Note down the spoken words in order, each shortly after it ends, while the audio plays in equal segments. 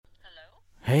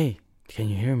Hey, can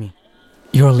you hear me?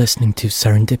 You're listening to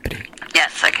Serendipity.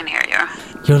 Yes, I can hear you.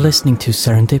 You're listening to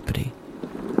Serendipity.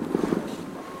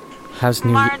 How's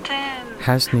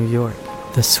New York?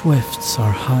 The Swifts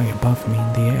are high above me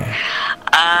in the air.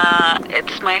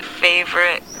 It's my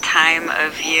favorite time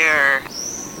of year.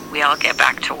 We all get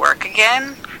back to work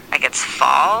again. Like it's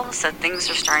fall, so things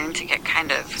are starting to get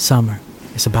kind of... Summer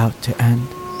is about to end.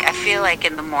 I feel like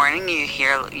in the morning you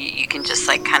can just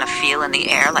like kind of feel in the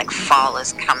air like fall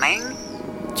is coming.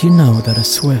 Do you know that a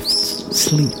swift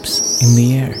sleeps in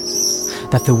the air?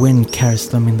 That the wind carries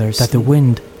them in their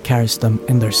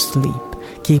sleep,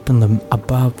 keeping them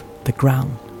above the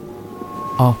ground.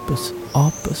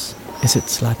 Opus is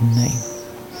its Latin name.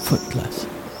 Footless.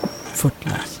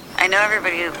 I know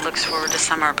everybody looks forward to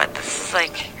summer, but this is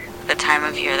like the time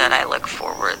of year that I look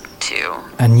forward to.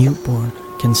 A newborn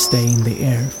can stay in the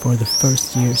air for the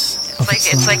first years of its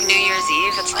life. It's like New Year's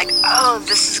Eve. It's like, oh,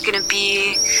 this is gonna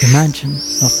be... Imagine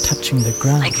not touching the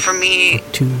ground. Like for me,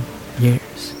 for 2 years.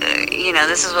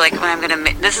 This is like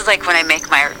when this is like when I make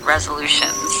my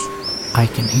resolutions. I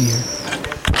can hear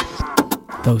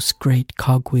those great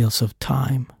cogwheels of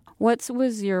time. What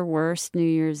was your worst New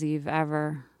Year's Eve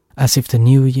ever? As if the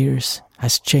New Year's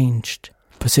has changed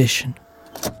position.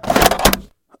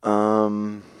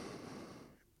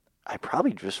 I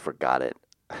probably just forgot it.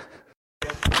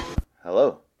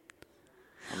 Hello.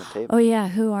 On the tape. Oh yeah,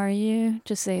 who are you?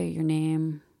 Just say your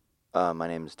name. My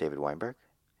name is David Weinberg.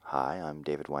 Hi, I'm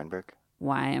David Weinberg.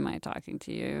 Why am I talking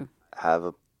to you? I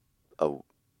have a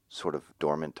sort of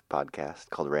dormant podcast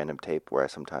called Random Tape where I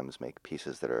sometimes make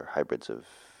pieces that are hybrids of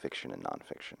fiction and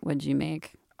nonfiction. What'd you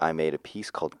make? I made a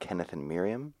piece called Kenneth and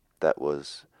Miriam that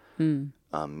was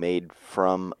made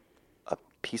from a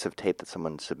piece of tape that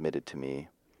someone submitted to me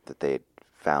that they had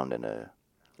found in a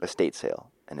estate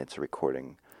sale, and it's a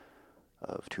recording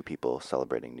of two people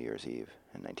celebrating New Year's Eve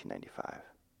in 1995.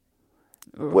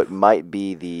 Oof. What might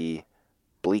be the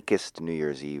bleakest New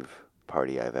Year's Eve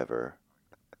party I've ever...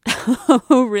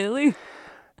 Oh, really?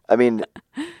 I mean,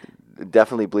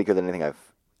 definitely bleaker than anything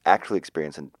I've actually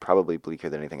experienced, and probably bleaker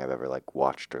than anything I've ever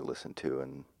watched or listened to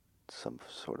in some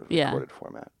sort of recorded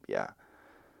format. Yeah.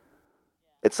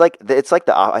 It's like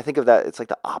I think of that, it's like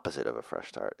the opposite of a fresh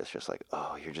start. It's just like,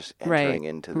 oh, you're just entering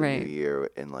into the new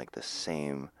year in like the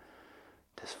same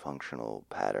dysfunctional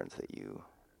patterns that you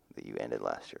ended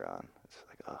last year on. It's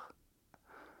like, oh.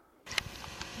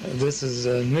 This is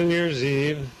New Year's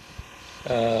Eve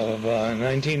of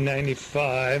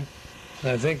 1995.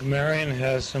 I think Marion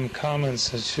has some comments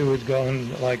that she would go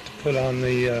and like to put on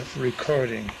the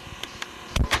recording.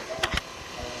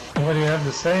 What do you have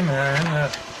to say, Marion?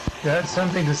 You had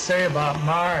something to say about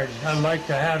Marge. I'd like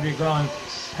to have you go and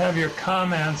have your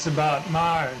comments about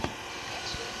Marge.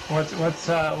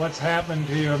 What's happened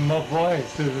to your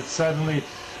voice?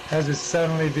 Has it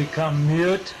suddenly become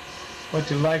mute?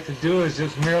 What you like to do is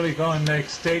just merely go and make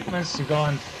statements. You go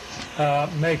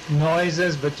and make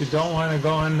noises, but you don't want to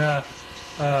go and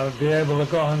be able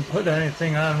to go and put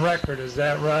anything on record. Is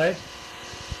that right?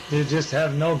 You just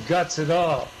have no guts at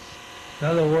all. In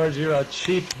other words, you're a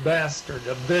cheap bastard,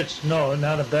 a bitch. No,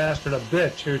 not a bastard, a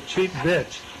bitch. You're a cheap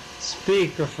bitch.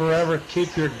 Speak or forever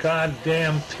keep your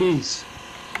goddamn peace.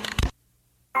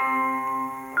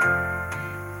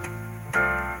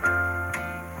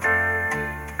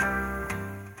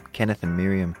 Kenneth and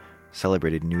Miriam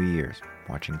celebrated New Year's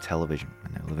watching television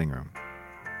in their living room.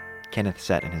 Kenneth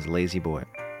sat in his lazy boy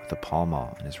with a Pall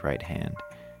Mall in his right hand.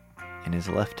 In his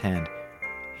left hand,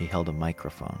 he held a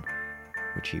microphone,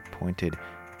 which he pointed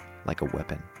like a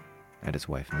weapon at his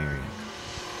wife Miriam.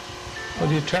 What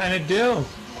are you trying to do?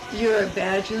 You're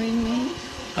badgering me?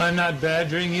 I'm not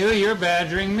badgering you, you're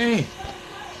badgering me.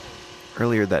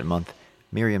 Earlier that month,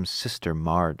 Miriam's sister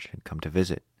Marge had come to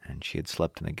visit, and she had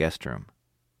slept in the guest room.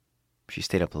 She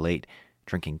stayed up late,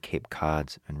 drinking Cape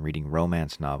Cods and reading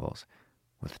romance novels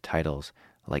with titles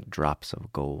like Drops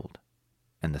of Gold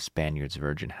and The Spaniard's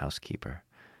Virgin Housekeeper.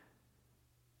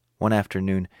 One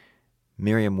afternoon,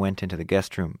 Miriam went into the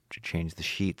guest room to change the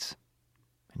sheets,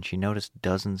 and she noticed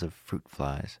dozens of fruit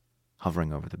flies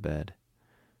hovering over the bed.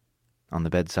 On the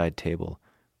bedside table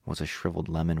was a shriveled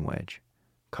lemon wedge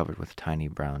covered with tiny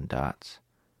brown dots.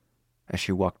 As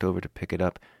she walked over to pick it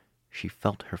up, she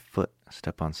felt her foot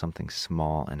step on something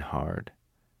small and hard.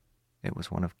 It was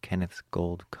one of Kenneth's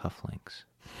gold cufflinks.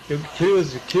 You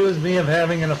accused me of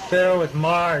having an affair with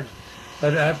Marge,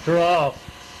 but after all,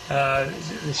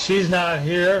 she's not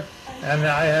here, and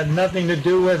I had nothing to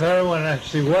do with her when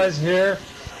she was here,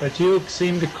 but you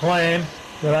seem to claim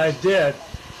that I did,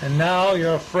 and now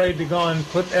you're afraid to go and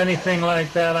put anything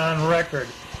like that on record.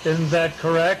 Isn't that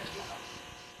correct?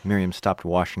 Miriam stopped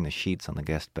washing the sheets on the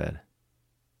guest bed.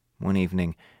 One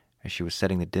evening, as she was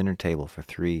setting the dinner table for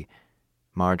 3,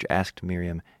 Marge asked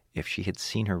Miriam if she had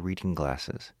seen her reading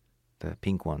glasses, the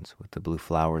pink ones with the blue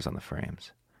flowers on the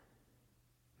frames.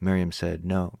 Miriam said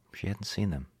no, she hadn't seen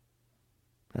them.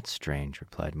 "That's strange,"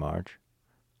 replied Marge.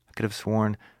 "I could have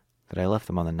sworn that I left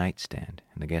them on the nightstand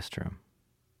in the guest room."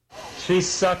 She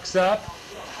sucks up?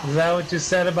 Is that what you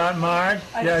said about Marge?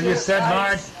 You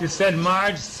said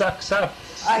Marge sucks up.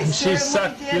 I She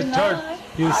certainly did not.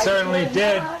 You I certainly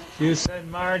did. not. You said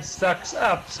Marge sucks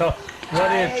up. So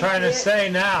what are you trying to say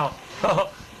now?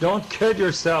 Oh, don't kid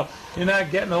yourself. You're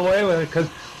not getting away with it, because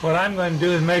what I'm going to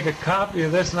do is make a copy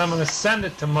of this and I'm going to send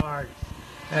it to Marge.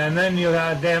 And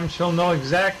then she'll know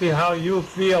exactly how you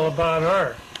feel about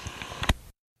her.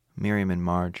 Miriam and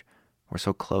Marge were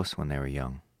so close when they were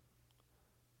young.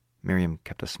 Miriam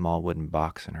kept a small wooden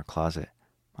box in her closet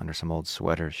under some old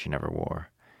sweaters she never wore.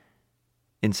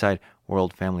 Inside were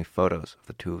old family photos of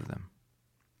the two of them.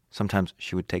 Sometimes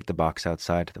she would take the box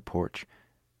outside to the porch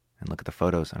and look at the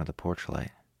photos under the porch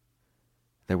light.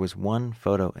 There was one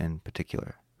photo in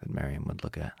particular that Miriam would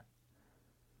look at.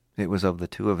 It was of the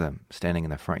two of them standing in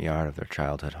the front yard of their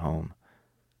childhood home.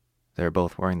 They were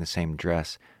both wearing the same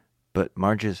dress, but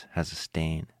Marge's has a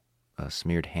stain, a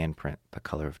smeared handprint the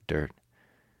color of dirt.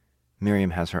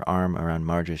 Miriam has her arm around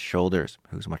Marge's shoulders,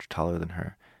 who's much taller than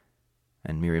her,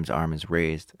 and Miriam's arm is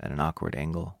raised at an awkward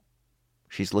angle.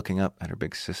 She's looking up at her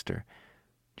big sister.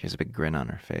 She has a big grin on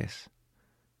her face,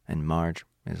 and Marge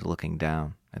is looking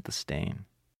down at the stain.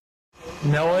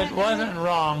 No, it wasn't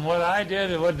wrong. What I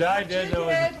did was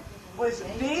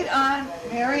beat on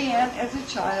Marianne as a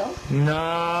child. No,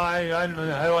 I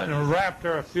went and rapped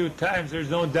her a few times. There's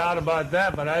no doubt about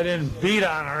that, but I didn't beat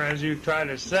on her as you try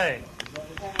to say.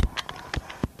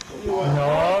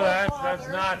 No, that's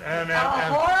not.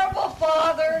 A horrible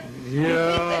father. You beat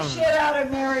the shit out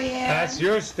of Marianne. That's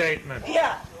your statement.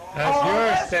 Yeah. That's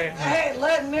your statement. Hey,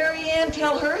 let Marianne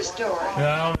tell her story.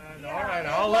 No, man, all right,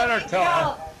 I'll let her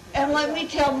tell. And let me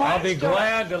tell my story. I'll be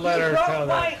glad to let her tell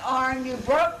that. You broke my arm, you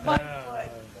broke my foot,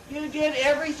 you did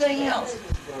everything else.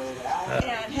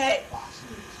 And hey,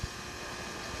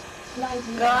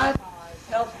 God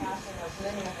help you.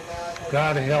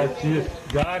 God help you.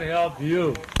 God help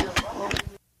you.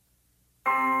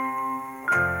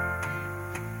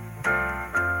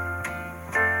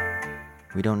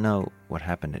 We don't know what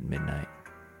happened at midnight,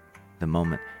 the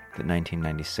moment that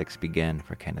 1996 began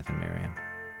for Kenneth and Miriam.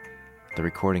 The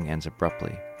recording ends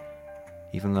abruptly,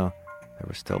 even though there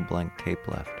was still blank tape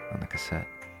left on the cassette.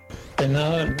 And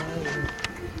now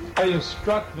you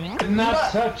struck me. I did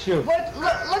not touch you. But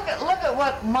look at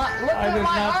what my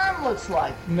arm looks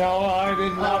like. No, I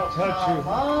did not touch you. Come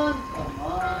on.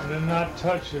 I did not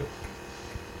touch you.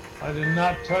 I did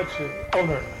not touch you.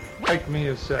 Over. Like me,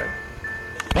 you said.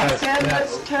 Let's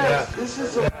test. Yeah. This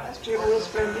is the last year we'll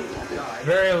spend together.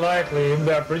 Very likely,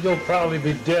 but you'll probably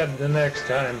be dead the next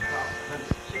time.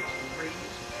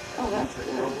 Oh, that's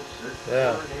good.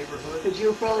 Yeah. Because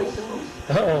you'll probably kill me.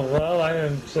 Oh, well, I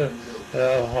didn't.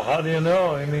 How do you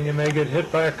know? I mean, you may get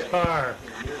hit by a car.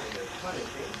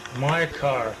 My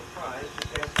car.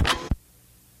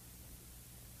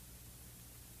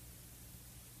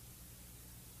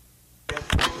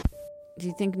 Do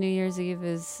you think New Year's Eve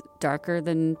is darker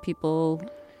than people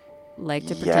like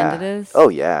to pretend it is? Oh,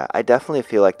 yeah. I definitely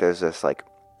feel like there's this, like,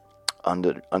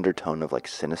 undertone of, like,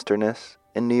 sinisterness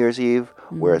in New Year's Eve,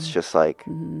 where it's just, like,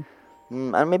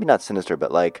 maybe not sinister,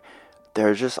 but, like,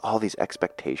 there's just all these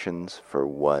expectations for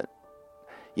what,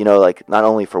 like, not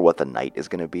only for what the night is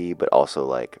going to be, but also,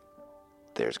 like,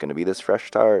 there's going to be this fresh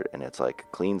start, and it's, like,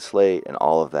 a clean slate and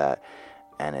all of that,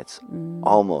 and it's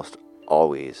almost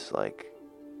always, like,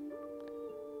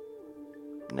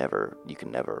 you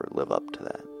can never live up to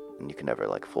that, and you can never,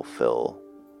 like, fulfill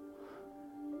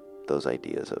those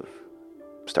ideas of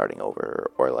starting over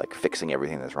or like fixing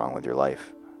everything that's wrong with your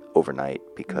life overnight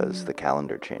because the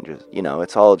calendar changes.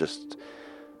 It's all just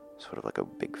sort of like a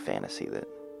big fantasy that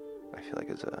I feel like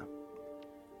is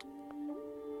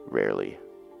rarely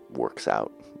works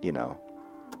out,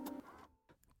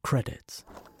 Credits.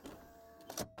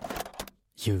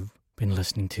 You've been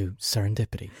listening to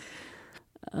Serendipity.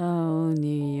 Oh,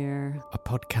 New Year. A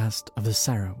podcast of the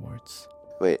Sarah Awards.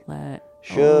 Wait.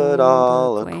 Should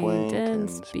all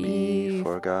acquaintance be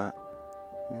forgot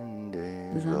in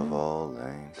days of all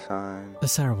lang syne? The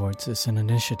Sarah Awards is an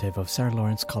initiative of Sarah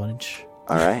Lawrence College.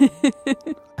 All right.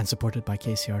 And supported by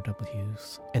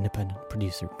KCRW's independent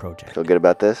producer project. Feel good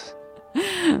about this?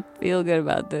 Feel good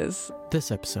about this. This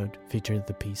episode featured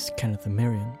the piece Kenneth and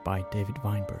Miriam by David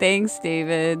Weinberg. Thanks,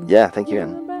 David. Yeah, thank you,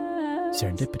 Ann. Bye.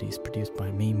 Serendipity is produced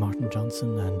by me, Martin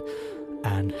Johnson, and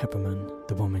Anne Hepperman,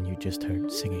 the woman you just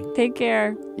heard singing. Take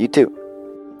care. You too.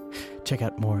 Check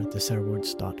out more at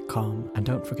thesarahwords.com, and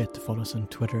don't forget to follow us on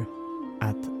Twitter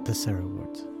at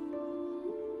thesarahwords.